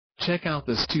Check out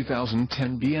this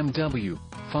 2010 BMW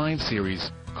 5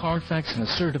 Series. Carfax has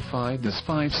certified this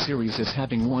 5 Series as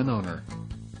having one owner.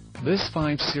 This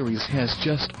 5 Series has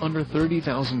just under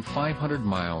 30,500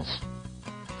 miles.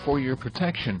 For your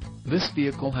protection, this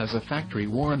vehicle has a factory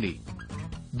warranty.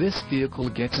 This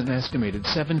vehicle gets an estimated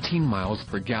 17 miles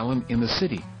per gallon in the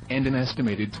city, and an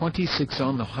estimated 26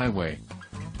 on the highway.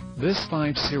 This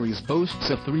 5 Series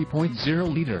boasts a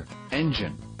 3.0-liter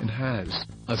engine, and has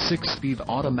a 6-speed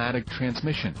automatic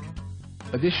transmission.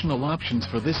 Additional options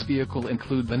for this vehicle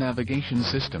include the navigation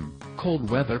system, cold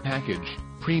weather package,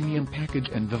 premium package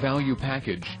and the value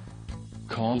package.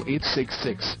 Call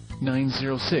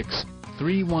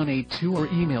 866-906-3182 or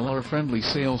email our friendly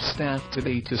sales staff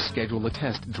today to schedule a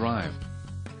test drive.